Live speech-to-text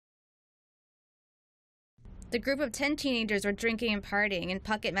The group of 10 teenagers were drinking and partying in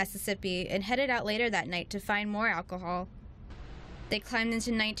Puckett, Mississippi, and headed out later that night to find more alcohol. They climbed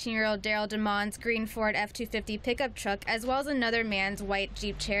into 19-year-old Deryl Dedmon's green Ford F-250 pickup truck, as well as another man's white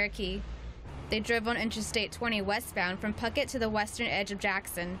Jeep Cherokee. They drove on Interstate 20 westbound from Puckett to the western edge of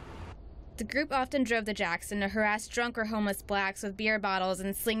Jackson. The group often drove to Jackson to harass drunk or homeless blacks with beer bottles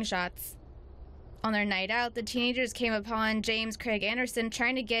and slingshots. On their night out, the teenagers came upon James Craig Anderson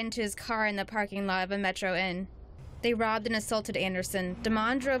trying to get into his car in the parking lot of a Metro Inn. They robbed and assaulted Anderson.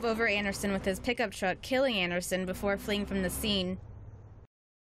 Dedmon drove over Anderson with his pickup truck, killing Anderson before fleeing from the scene.